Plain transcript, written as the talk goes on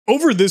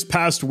Over this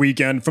past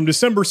weekend, from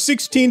December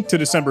 16th to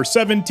December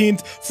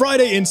 17th,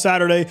 Friday and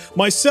Saturday,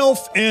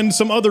 myself and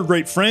some other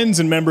great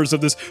friends and members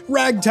of this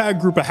ragtag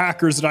group of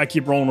hackers that I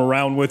keep rolling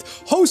around with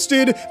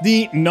hosted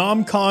the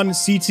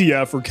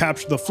NahamConCTF, or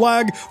Capture the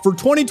Flag, for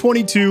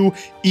 2022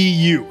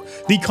 EU.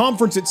 The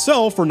conference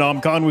itself, for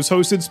NahamCon, was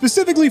hosted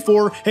specifically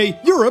for, hey,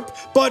 Europe,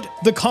 but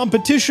the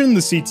competition, the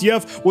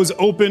CTF, was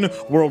open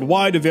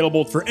worldwide,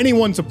 available for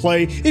anyone to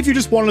play if you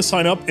just wanted to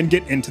sign up and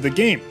get into the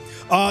game.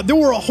 There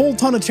were a whole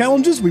ton of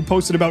challenges. We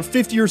posted about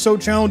 50 or so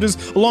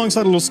challenges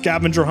alongside a little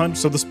scavenger hunt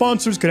so the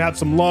sponsors could have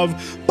some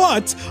love.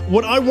 But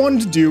what I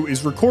wanted to do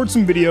is record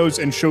some videos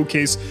and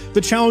showcase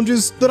the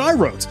challenges that I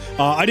wrote.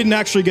 I didn't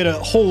actually get a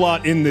whole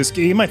lot in this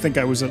game. I think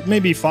I was at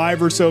maybe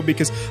 5 or so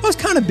because I was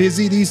kind of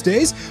busy these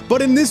days.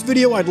 But in this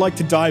video, I'd like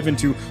to dive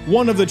into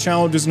one of the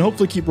challenges and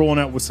hopefully keep rolling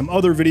out with some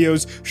other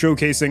videos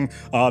showcasing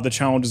the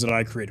challenges that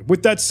I created.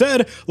 With that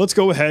said, let's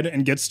go ahead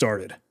and get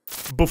started.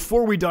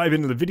 Before we dive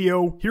into the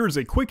video, here's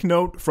a quick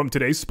note from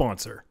today's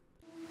sponsor.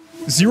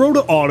 Zero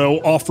to Auto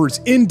offers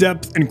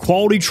in-depth and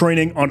quality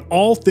training on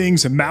all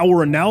things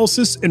malware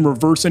analysis and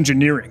reverse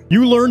engineering.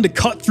 You learn to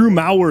cut through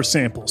malware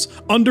samples,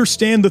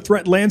 understand the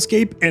threat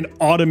landscape, and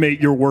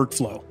automate your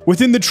workflow.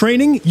 Within the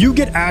training, you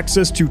get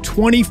access to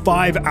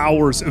 25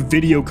 hours of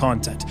video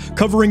content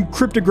covering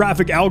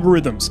cryptographic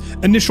algorithms,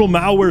 initial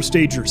malware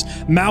stagers,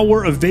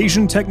 malware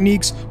evasion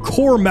techniques,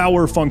 core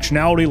malware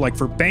functionality like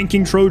for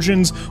banking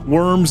trojans,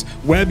 worms,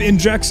 web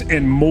injects,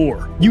 and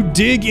more. You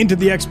dig into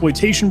the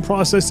exploitation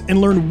process and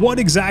learn what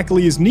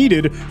exactly is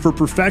needed for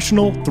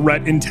professional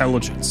threat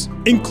intelligence.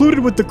 Included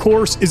with the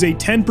course is a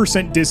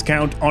 10%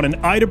 discount on an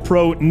IDA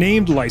Pro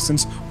named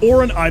license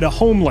or an IDA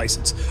Home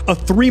license, a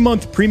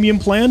 3-month premium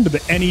plan to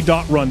the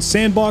Any.Run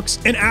sandbox,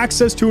 and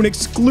access to an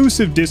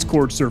exclusive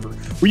Discord server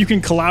where you can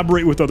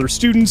collaborate with other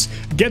students,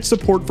 get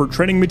support for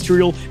training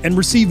material, and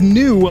receive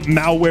new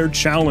malware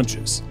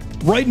challenges.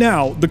 Right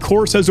now, the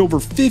course has over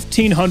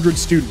 1,500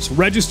 students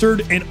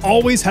registered and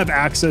always have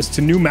access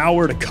to new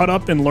malware to cut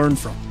up and learn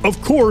from. Of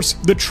course,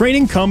 the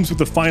training comes with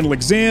a final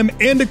exam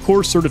and a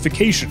course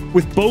certification,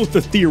 with both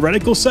a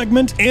theoretical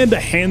segment and a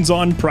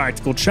hands-on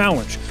practical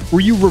challenge,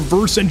 where you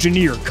reverse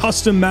engineer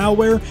custom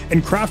malware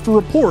and craft a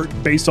report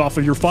based off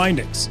of your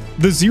findings.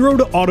 The Zero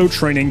to Auto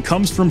training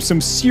comes from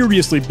some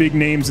seriously big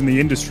names in the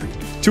industry,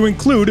 to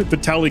include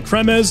Vitaly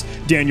Kremez,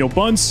 Daniel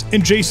Bunce,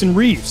 and Jason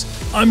Reeves.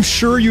 I'm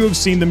sure you have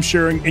seen them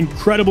sharing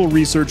incredible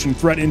research and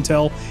threat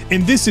intel,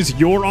 and this is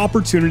your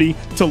opportunity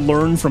to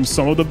learn from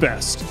some of the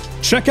best.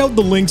 Check out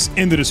the links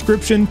in the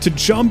description to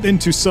jump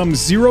into some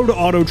Zero to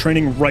Auto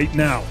training right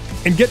now,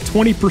 and get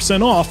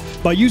 20%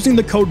 off by using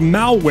the code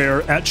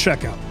MALWARE at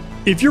checkout.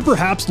 If you're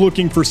perhaps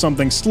looking for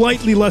something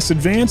slightly less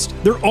advanced,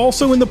 they're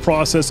also in the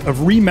process of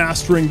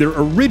remastering their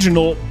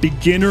original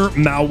beginner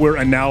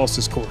malware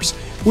analysis course,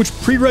 which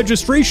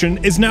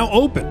pre-registration is now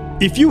open.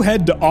 If you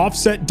head to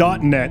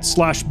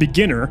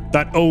offset.net/beginner,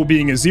 that O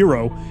being a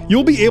 0,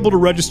 you'll be able to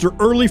register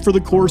early for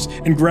the course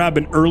and grab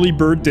an early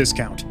bird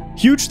discount.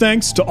 Huge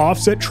thanks to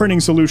Offset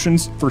Training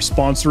Solutions for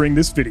sponsoring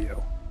this video.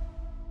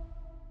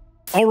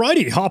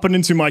 Alrighty, hopping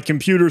into my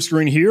computer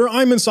screen here,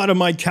 I'm inside of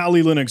my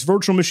Kali Linux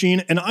virtual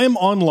machine, and I am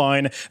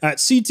online at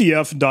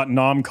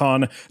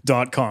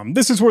ctf.nahamcon.com.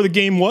 This is where the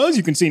game was.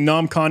 You can see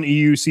NahamCon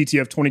EU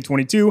CTF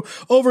 2022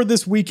 over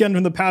this weekend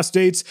from the past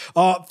dates.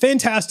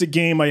 Fantastic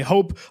game. I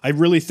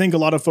really think a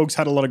lot of folks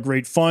had a lot of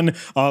great fun,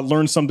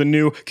 learned something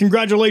new.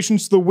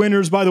 Congratulations to the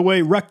winners, by the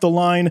way. Wreck the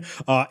Line,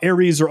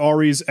 Ares or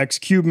Ares,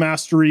 X-Cube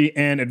Mastery,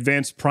 and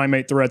Advanced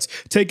Primate Threats,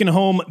 taking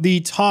home the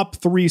top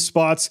 3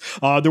 spots.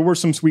 There were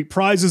some sweet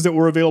prizes that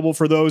were available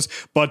for those,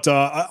 but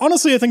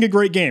honestly, I think a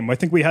great game. I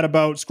think we had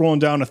about, scrolling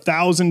down,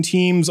 1,000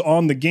 teams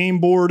on the game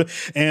board,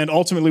 and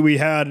ultimately we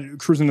had,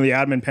 cruising to the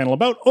admin panel,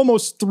 about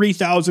almost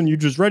 3,000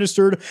 users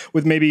registered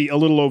with maybe a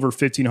little over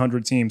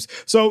 1,500 teams.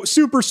 So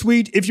super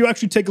sweet. If you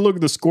actually take a look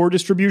at the score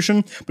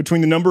distribution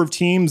between the number of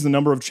teams, the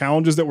number of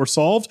challenges that were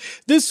solved,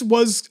 this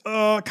was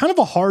kind of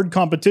a hard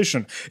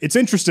competition. It's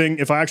interesting,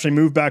 if I actually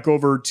move back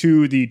over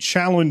to the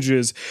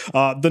challenges,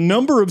 the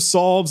number of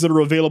solves that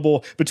are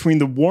available between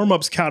the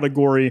warm-ups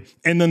category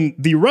and then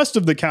the rest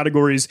of the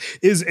categories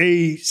is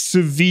a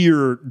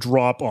severe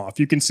drop off.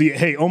 You can see,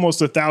 hey,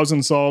 almost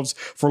 1,000 solves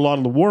for a lot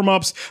of the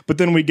warm-ups, but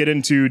then we get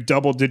into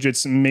double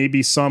digits,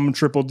 maybe some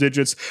triple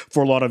digits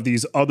for a lot of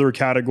these other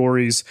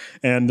categories.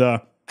 And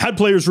had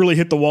players really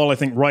hit the wall, I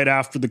think, right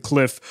after the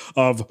cliff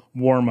of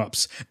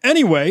warm-ups.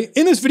 Anyway,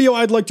 in this video,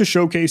 I'd like to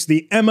showcase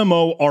the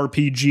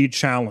MMORPG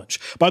challenge.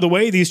 By the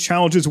way, these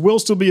challenges will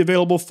still be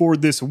available for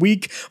this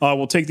week.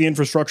 We'll take the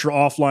infrastructure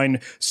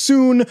offline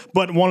soon,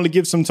 but wanted to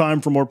give some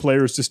time for more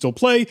players to still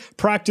play,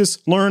 practice,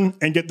 learn,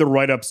 and get the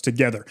write-ups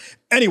together.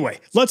 Anyway,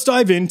 let's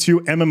dive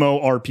into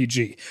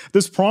MMORPG.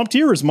 This prompt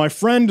here is my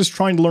friend is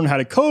trying to learn how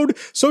to code,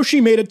 so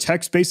she made a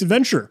text-based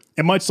adventure.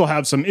 It might still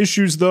have some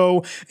issues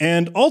though,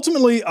 and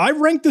ultimately I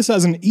ranked rank this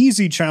as an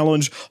easy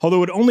challenge,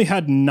 although it only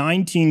had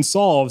 19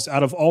 solves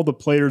out of all the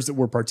players that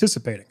were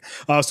participating.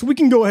 So we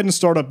can go ahead and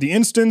start up the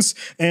instance,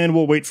 and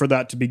we'll wait for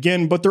that to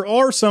begin, but there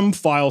are some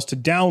files to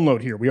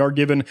download here. We are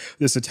given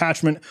this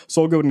attachment,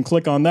 so I'll go ahead and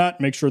click on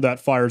that, make sure that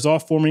fires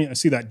off for me. I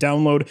see that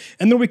download,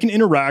 and then we can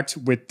interact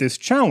with this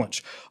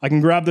challenge. I can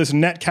grab this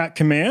netcat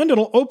command,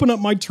 it'll open up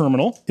my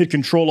terminal, hit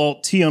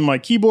Control-Alt-T on my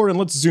keyboard, and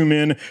let's zoom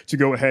in to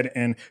go ahead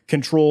and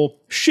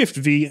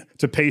Control-Shift-V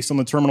to paste on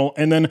the terminal,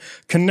 and then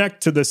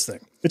connect to this thing.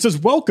 It says,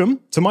 welcome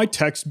to my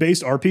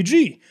text-based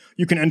RPG.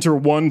 You can enter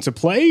 1 to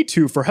play,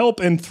 2 for help,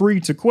 and 3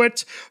 to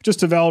quit. Just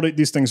to validate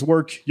these things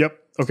work. Yep,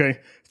 okay.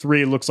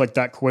 3 looks like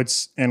that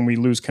quits, and we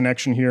lose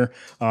connection here.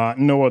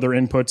 No other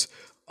inputs.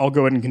 I'll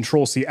go ahead and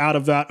Control-C out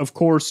of that. Of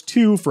course,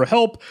 2 for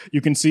help.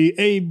 You can see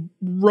a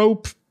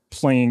rope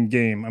playing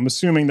game. I'm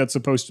assuming that's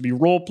supposed to be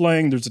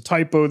role-playing. There's a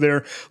typo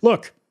there.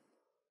 Look.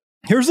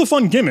 Here's the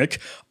fun gimmick.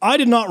 I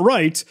did not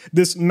write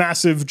this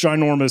massive,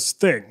 ginormous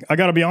thing. I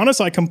gotta be honest,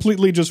 I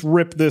completely just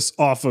ripped this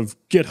off of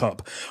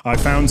GitHub. I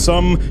found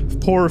some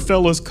poor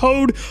fella's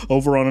code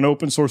over on an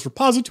open source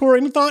repository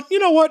and thought, you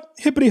know what,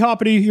 hippity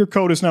hoppity, your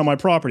code is now my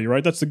property,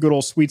 right? That's the good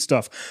old sweet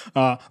stuff.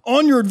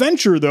 On your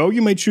adventure, though,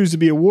 you may choose to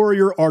be a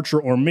warrior,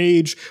 archer, or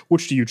mage.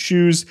 Which do you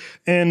choose?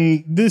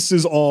 And this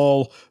is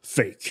all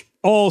fake.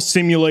 All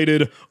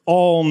simulated,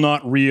 all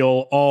not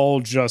real,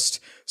 all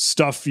just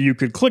stuff you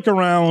could click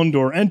around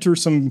or enter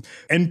some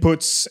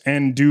inputs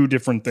and do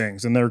different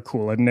things, and they're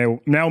cool. I've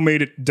now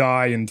made it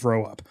die and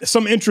throw up.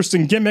 Some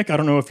interesting gimmick, I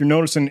don't know if you're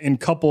noticing in a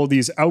couple of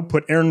these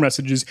output error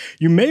messages,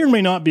 you may or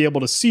may not be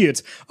able to see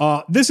it.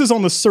 This is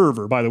on the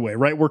server, by the way,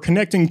 right? We're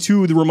connecting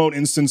to the remote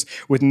instance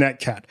with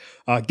netcat.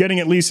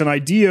 Getting at least an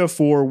idea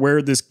for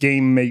where this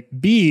game may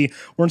be,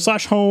 we're in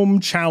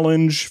 /home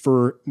challenge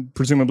for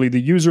presumably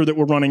the user that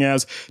we're running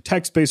as.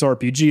 Text-based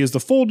RPG is the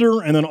folder,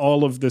 and then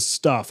all of this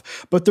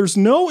stuff. But there's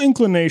no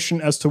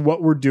inclination as to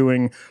what we're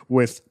doing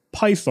with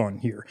Python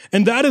here.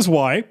 And that is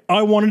why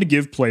I wanted to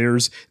give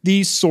players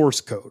the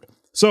source code.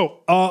 So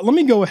let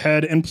me go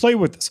ahead and play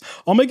with this.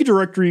 I'll make a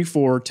directory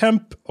for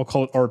temp. I'll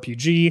call it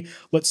RPG.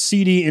 Let's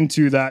cd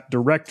into that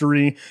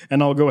directory,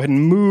 and I'll go ahead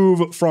and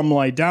move from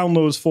my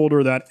downloads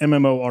folder that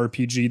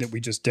MMORPG that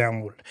we just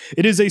downloaded.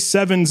 It is a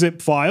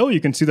 7-zip file.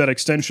 You can see that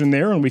extension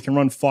there, and we can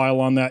run file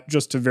on that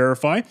just to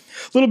verify. A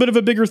little bit of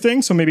a bigger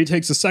thing, so maybe it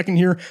takes a second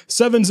here.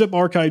 7-zip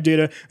archive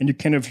data, and you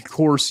can, of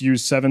course,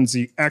 use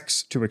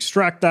 7zx to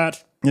extract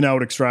that, and now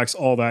it extracts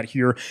all that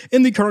here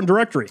in the current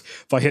directory.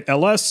 If I hit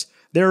ls,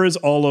 there is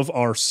all of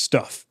our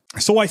stuff.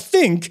 So I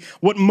think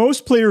what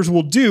most players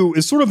will do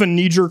is sort of a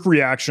knee-jerk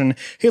reaction.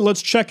 Hey,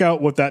 let's check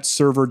out what that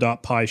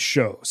server.py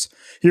shows.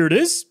 Here it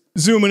is.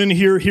 Zooming in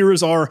here, here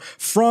is our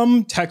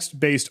from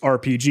text-based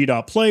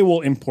RPG.play. We'll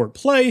import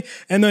play,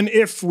 and then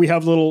if we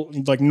have a little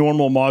like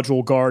normal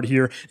module guard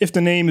here, if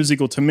the name is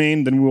equal to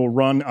main, then we will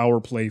run our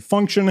play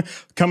function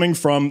coming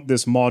from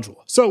this module.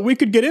 So we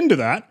could get into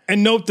that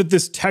and note that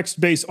this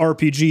text-based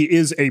RPG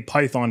is a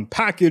Python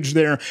package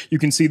there. You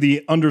can see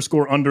the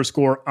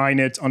 __init__.py.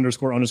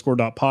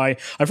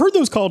 I've heard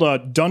those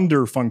called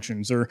dunder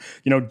functions, or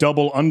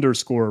double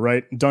underscore,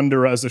 right?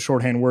 Dunder as the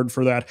shorthand word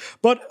for that.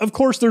 But of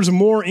course, there's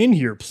more in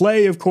here.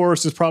 Play, of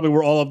course, is probably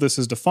where all of this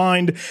is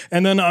defined.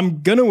 And then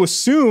I'm going to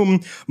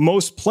assume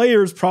most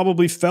players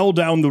probably fell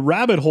down the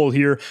rabbit hole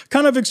here,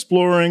 kind of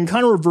exploring,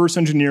 kind of reverse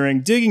engineering,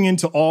 digging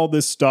into all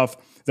this stuff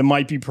that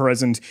might be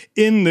present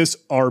in this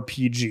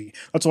RPG.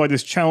 That's why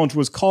this challenge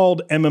was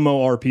called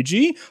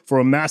MMORPG, for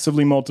a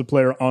massively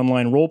multiplayer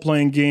online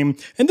role-playing game.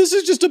 And this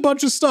is just a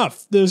bunch of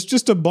stuff. There's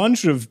just a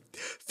bunch of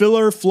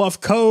filler,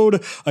 fluff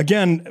code.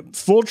 Again,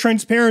 full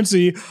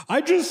transparency, I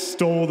just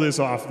stole this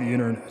off the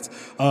internet.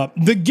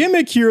 The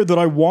gimmick here that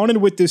I wanted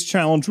with this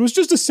challenge was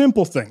just a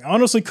simple thing. I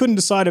honestly couldn't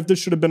decide if this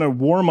should have been a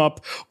warm-up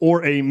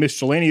or a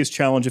miscellaneous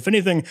challenge. If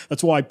anything,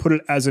 that's why I put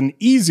it as an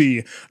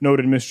easy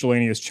noted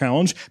miscellaneous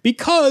challenge,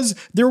 because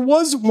there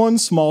was one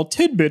small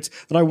tidbit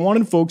that I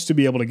wanted folks to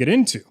be able to get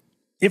into.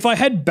 If I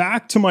head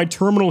back to my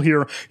terminal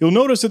here, you'll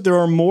notice that there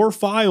are more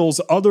files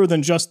other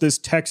than just this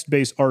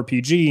text-based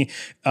RPG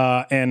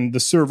and the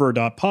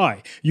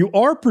server.py. You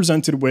are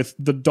presented with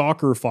the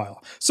Docker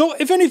file. So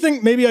if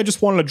anything, maybe I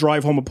just wanted to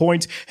drive home a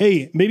point.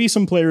 Hey, maybe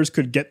some players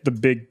could get the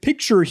big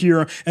picture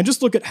here and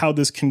just look at how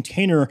this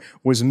container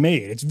was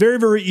made. It's very,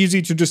 very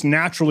easy to just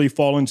naturally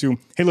fall into,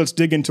 hey, let's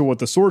dig into what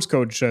the source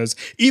code says,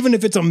 even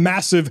if it's a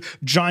massive,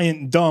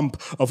 giant dump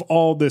of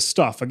all this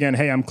stuff. Again,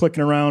 hey, I'm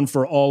clicking around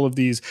for all of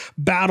these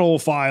battle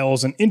files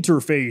and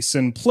interface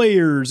and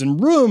players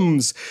and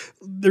rooms.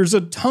 There's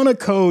a ton of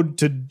code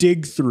to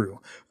dig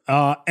through.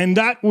 And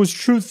that was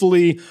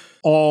truthfully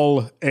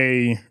all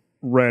a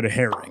red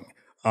herring.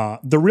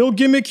 The real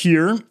gimmick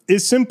here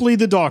is simply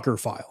the Docker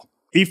file.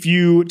 If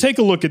you take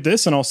a look at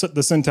this, and I'll set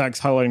the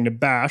syntax highlighting to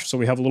bash so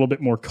we have a little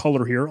bit more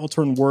color here. I'll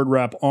turn word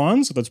wrap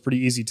on, so that's pretty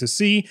easy to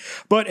see.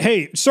 But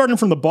hey, starting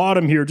from the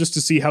bottom here, just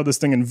to see how this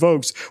thing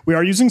invokes, we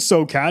are using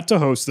SoCat to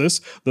host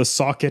this, the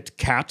socket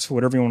cat,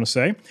 whatever you want to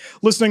say.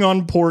 Listening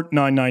on port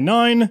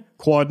 999,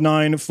 quad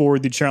 9 for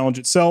the challenge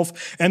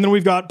itself. And then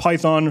we've got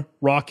Python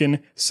rocking,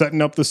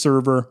 setting up the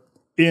server,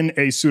 in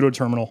a sudo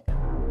terminal.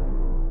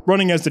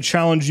 Running as the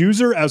challenge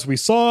user, as we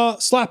saw,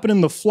 slapping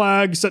in the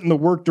flag, setting the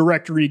work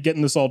directory,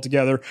 getting this all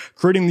together,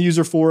 creating the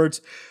user for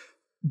it.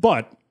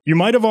 But you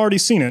might have already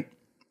seen it.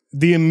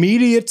 The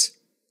immediate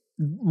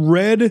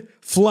red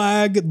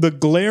flag, the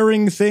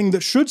glaring thing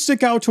that should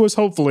stick out to us,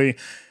 hopefully,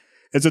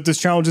 is that this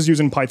challenge is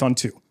using Python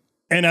 2.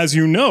 And as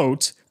you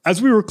note,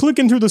 as we were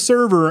clicking through the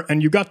server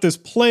and you got this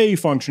play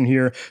function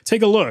here,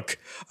 take a look.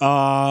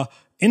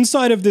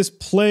 Inside of this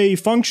play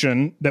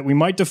function that we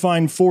might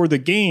define for the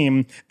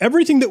game,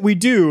 everything that we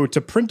do to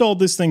print all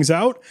these things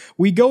out,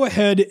 we go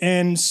ahead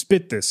and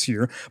spit this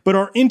here. But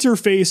our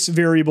interface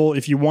variable,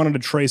 if you wanted to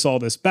trace all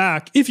this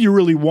back, if you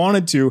really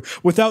wanted to,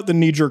 without the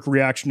knee-jerk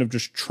reaction of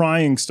just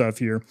trying stuff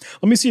here,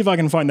 let me see if I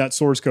can find that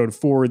source code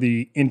for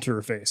the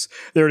interface.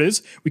 There it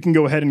is. We can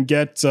go ahead and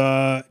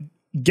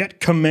get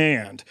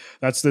command.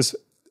 That's this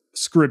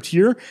script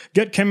here.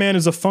 Get command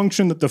is a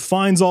function that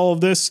defines all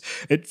of this.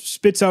 It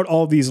spits out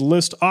all these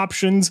list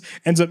options,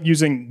 ends up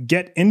using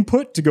get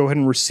input to go ahead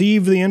and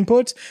receive the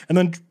input, and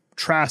then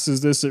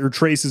traces this or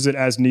traces it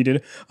as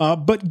needed.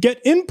 But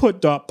get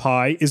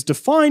input.py is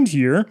defined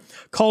here,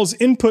 calls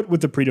input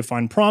with the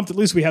predefined prompt. At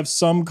least we have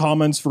some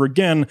comments for,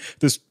 again,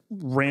 this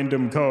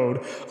random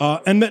code,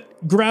 and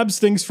that grabs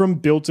things from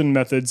built-in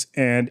methods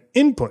and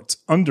input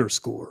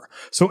underscore.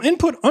 So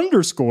input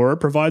underscore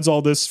provides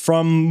all this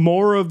from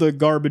more of the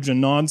garbage and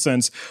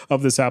nonsense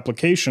of this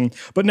application.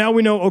 But now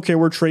we know, okay,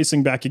 we're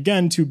tracing back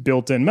again to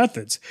built-in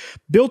methods.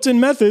 Built-in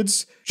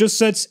methods just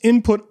sets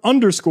input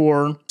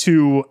underscore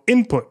to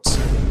inputs.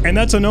 And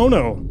that's a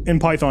no-no in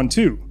Python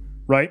 2,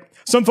 right?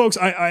 Some folks,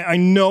 I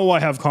know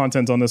I have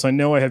content on this. I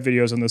know I have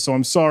videos on this, so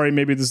I'm sorry.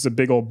 Maybe this is a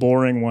big old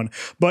boring one.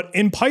 But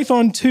in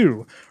Python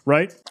 2,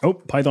 right? Oh,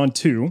 Python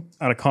 2,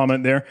 add a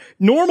comment there.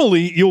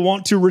 Normally, you'll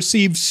want to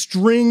receive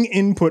string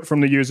input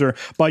from the user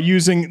by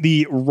using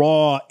the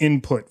raw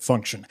input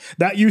function.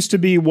 That used to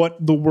be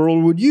what the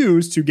world would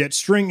use to get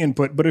string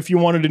input. But if you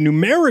wanted a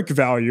numeric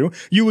value,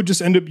 you would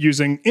just end up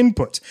using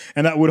input.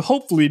 And that would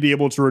hopefully be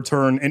able to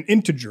return an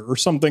integer or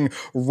something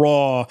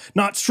raw,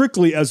 not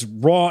strictly as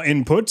raw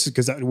input,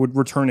 because that would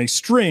return a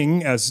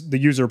string as the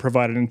user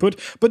provided input,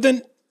 but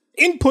then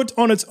input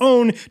on its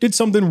own did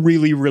something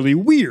really, really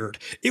weird.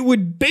 It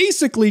would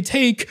basically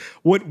take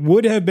what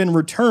would have been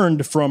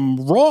returned from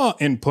raw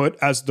input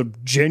as the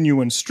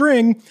genuine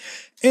string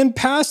and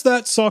pass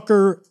that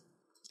sucker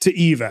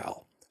to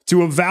eval,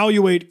 to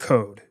evaluate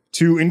code,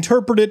 to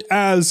interpret it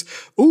as,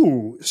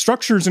 ooh,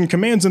 structures and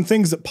commands and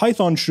things that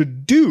Python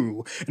should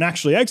do and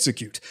actually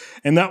execute.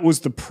 And that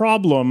was the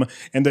problem,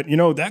 and that, you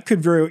know, that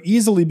could very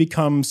easily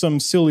become some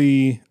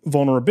silly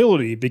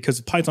vulnerability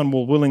because Python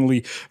will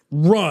willingly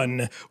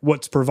run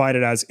what's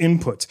provided as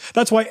input.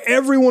 That's why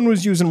everyone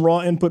was using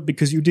raw input,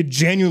 because you did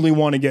genuinely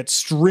want to get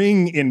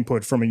string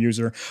input from a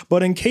user.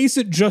 But in case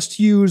it just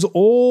used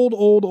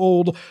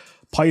old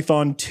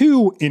Python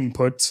 2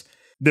 inputs,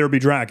 there'd be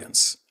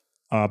dragons.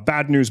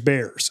 Bad news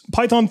bears.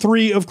 Python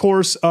 3, of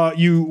course,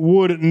 you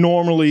would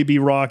normally be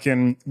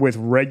rocking with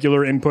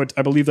regular input.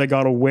 I believe they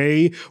got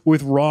away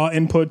with raw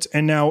input,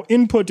 and now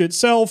input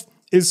itself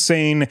is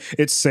sane,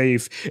 it's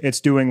safe,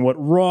 it's doing what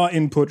raw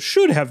input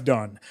should have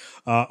done,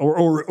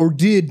 or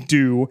did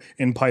do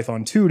in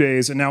Python 2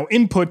 days, and now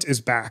input is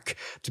back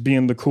to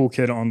being the cool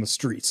kid on the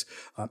streets.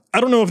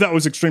 I don't know if that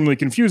was extremely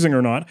confusing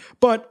or not,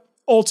 but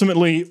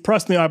ultimately,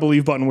 press the I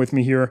believe button with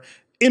me here.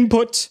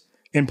 Input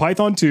in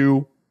Python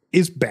 2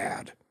 is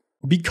bad.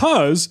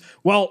 Because,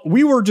 well,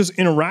 we were just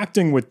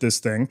interacting with this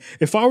thing.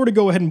 If I were to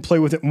go ahead and play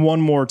with it one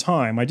more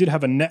time, I did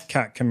have a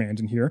netcat command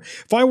in here.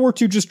 If I were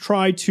to just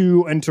try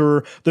to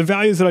enter the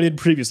values that I did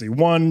previously,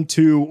 1,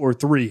 2, or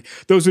 3,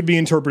 those would be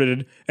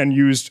interpreted and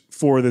used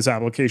for this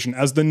application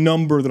as the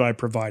number that I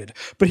provided.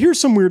 But here's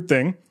some weird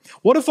thing.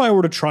 What if I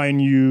were to try and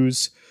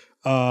use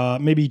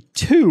maybe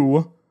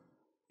 2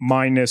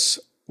 minus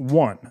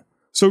 1?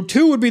 So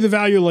 2 would be the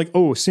value like,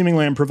 oh,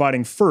 seemingly I'm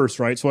providing first,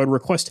 right? So I'd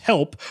request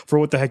help for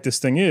what the heck this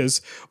thing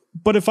is.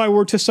 But if I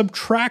were to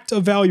subtract a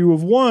value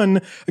of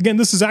 1, again,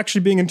 this is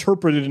actually being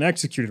interpreted and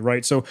executed,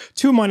 right? So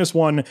 2 minus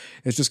 1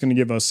 is just going to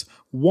give us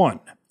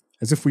 1,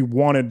 as if we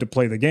wanted to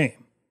play the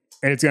game.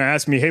 And it's going to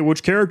ask me, hey,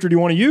 which character do you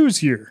want to use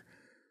here?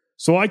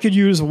 So I could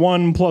use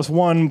 1 plus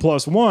 1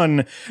 plus 1,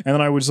 and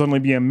then I would suddenly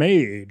be a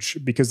mage,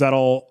 because that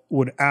all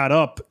would add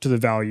up to the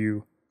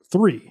value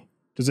 3.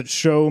 Does it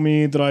show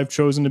me that I've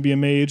chosen to be a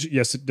mage?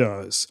 Yes, it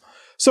does.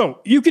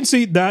 So you can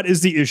see that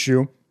is the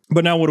issue.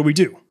 But now what do we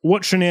do?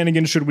 What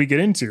shenanigans should we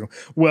get into?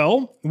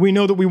 Well, we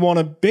know that we want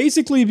to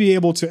basically be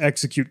able to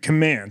execute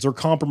commands or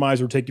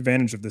compromise or take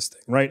advantage of this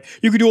thing, right?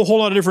 You could do a whole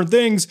lot of different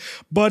things,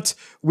 but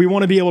we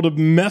want to be able to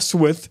mess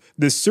with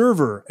this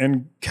server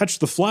and catch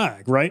the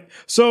flag, right?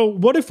 So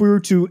what if we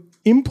were to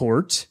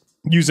import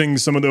using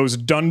some of those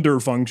dunder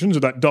functions or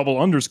that double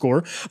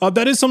underscore?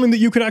 That is something that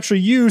you could actually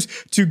use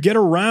to get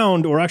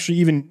around or actually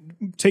even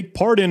take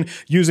part in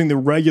using the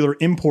regular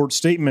import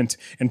statement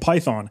in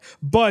Python.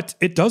 But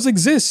it does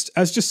exist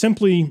as just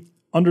simply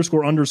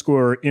underscore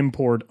underscore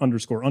import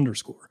underscore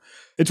underscore.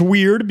 It's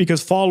weird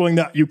because following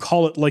that, you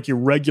call it like your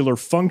regular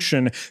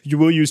function. You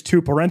will use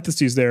 2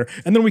 parentheses there,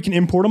 and then we can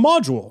import a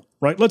module,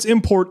 right? Let's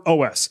import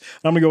OS.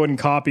 I'm gonna go ahead and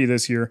copy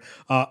this here.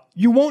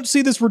 You won't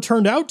see this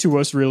returned out to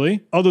us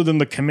really, other than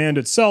the command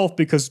itself,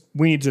 because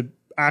we need to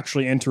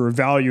actually enter a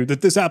value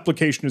that this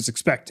application is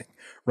expecting,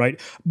 right?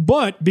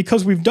 But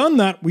because we've done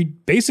that, we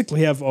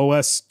basically have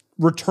OS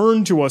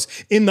returned to us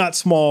in that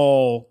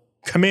small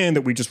command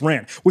that we just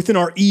ran within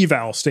our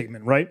eval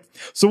statement, right?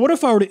 So what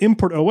if I were to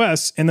import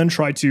OS and then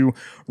try to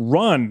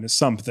run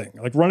something,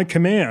 like run a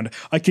command?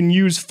 I can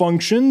use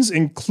functions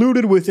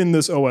included within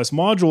this OS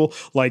module,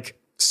 like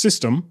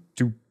system,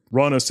 to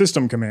run a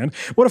system command.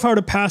 What if I were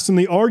to pass in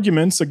the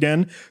arguments,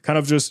 again, kind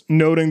of just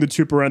noting the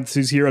 2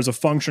 parentheses here as a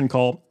function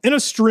call, in a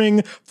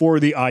string for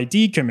the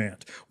ID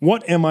command?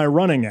 What am I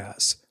running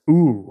as?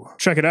 Ooh,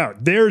 check it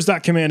out. There's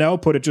that command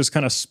output. It just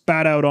kind of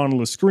spat out onto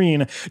the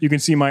screen. You can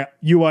see my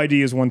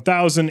UID is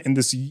 1000 and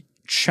this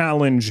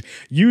challenge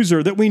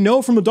user that we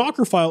know from the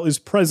Docker file is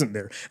present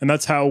there. And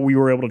that's how we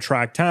were able to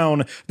track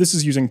down. This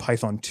is using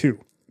Python 2.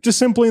 Just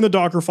simply in the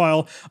Docker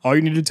file, all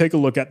you need to take a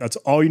look at. That's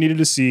all you needed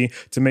to see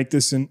to make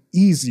this an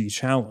easy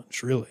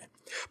challenge, really.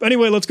 But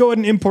anyway, let's go ahead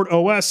and import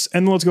OS,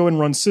 and let's go ahead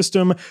and run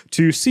system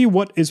to see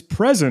what is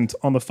present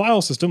on the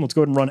file system. Let's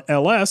go ahead and run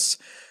ls,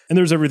 and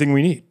there's everything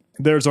we need.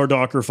 There's our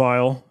Docker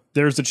file.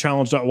 There's the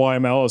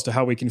challenge.yml as to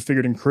how we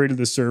configured and created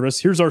this service.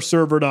 Here's our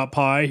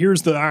server.py.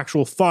 Here's the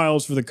actual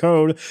files for the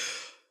code.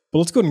 But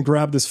let's go ahead and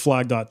grab this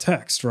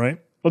flag.txt, right?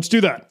 Let's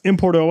do that.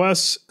 Import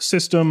OS,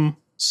 system,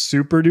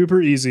 super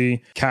duper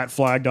easy, cat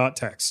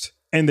flag.txt.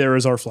 And there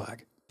is our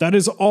flag. That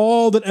is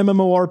all that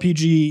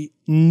MMORPG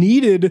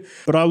needed,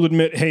 but I will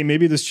admit, hey,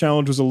 maybe this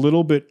challenge was a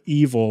little bit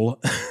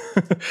evil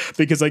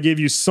because I gave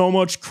you so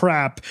much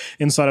crap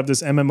inside of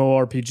this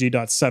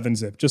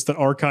MMORPG.7zip, just the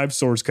archive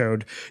source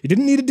code. You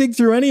didn't need to dig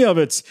through any of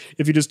it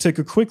if you just take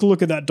a quick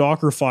look at that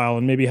Docker file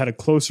and maybe had a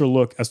closer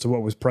look as to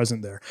what was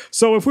present there.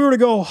 So if we were to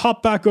go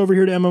hop back over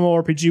here to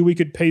MMORPG, we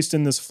could paste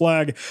in this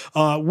flag.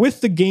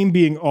 With the game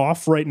being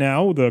off right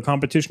now, the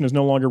competition is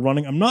no longer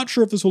running. I'm not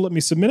sure if this will let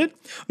me submit it.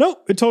 No,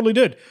 it totally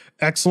did.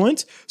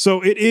 Excellent.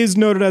 So it is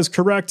noted as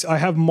correct. I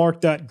have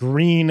marked that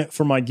green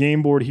for my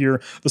game board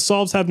here. The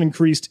solves haven't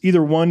increased,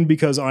 either one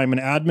because I'm an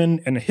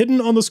admin and hidden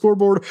on the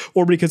scoreboard,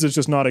 or because it's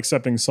just not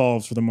accepting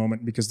solves for the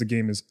moment because the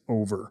game is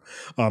over.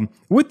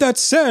 With that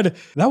said,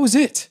 that was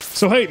it.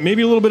 So hey,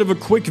 maybe a little bit of a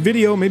quick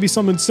video, maybe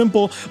something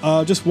simple.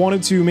 Just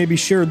wanted to maybe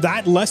share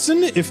that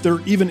lesson, if there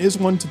even is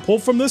one to pull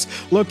from this.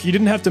 Look, you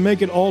didn't have to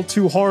make it all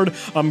too hard.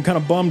 I'm kind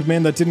of bummed,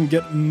 man, that didn't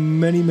get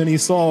many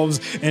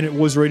solves, and it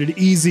was rated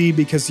easy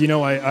because, you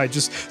know, I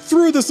just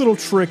threw this little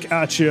trick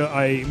at you.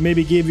 I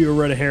maybe gave you a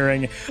red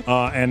herring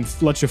and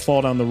let you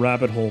fall down the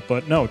rabbit hole.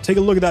 But no, take a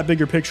look at that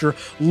bigger picture.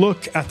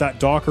 Look at that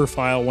Docker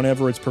file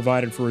whenever it's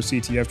provided for a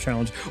CTF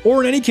challenge.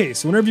 Or in any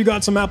case, whenever you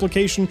got some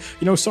application,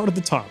 you know, start at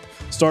the top.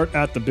 Start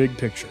at the big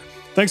picture.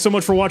 Thanks so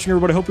much for watching,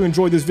 everybody. I hope you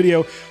enjoyed this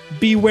video.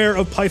 Beware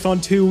of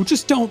Python 2.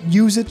 Just don't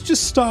use it.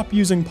 Just stop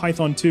using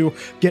Python 2.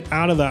 Get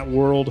out of that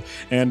world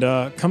and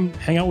come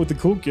hang out with the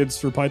cool kids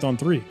for Python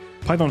 3.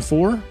 Python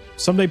 4?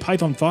 Someday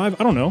Python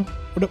 5? I don't know.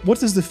 What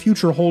does the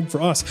future hold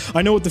for us?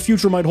 I know what the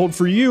future might hold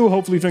for you.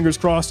 Hopefully, fingers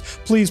crossed.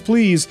 Please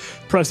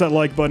press that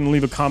like button and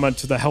leave a comment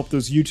to help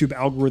those YouTube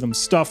algorithm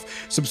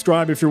stuff.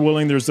 Subscribe if you're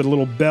willing. There's a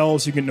little bell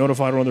so you get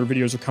notified when other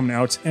videos are coming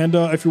out. And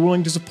if you're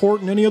willing to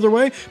support in any other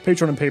way,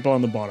 Patreon and PayPal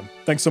on the bottom.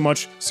 Thanks so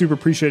much. Super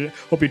appreciate it.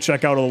 Hope you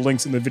check out all the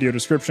links in the video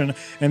description.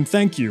 And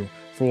thank you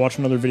for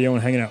watching another video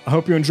and hanging out. I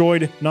hope you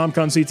enjoyed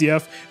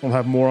NahamConCTF, and we'll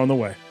have more on the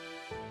way.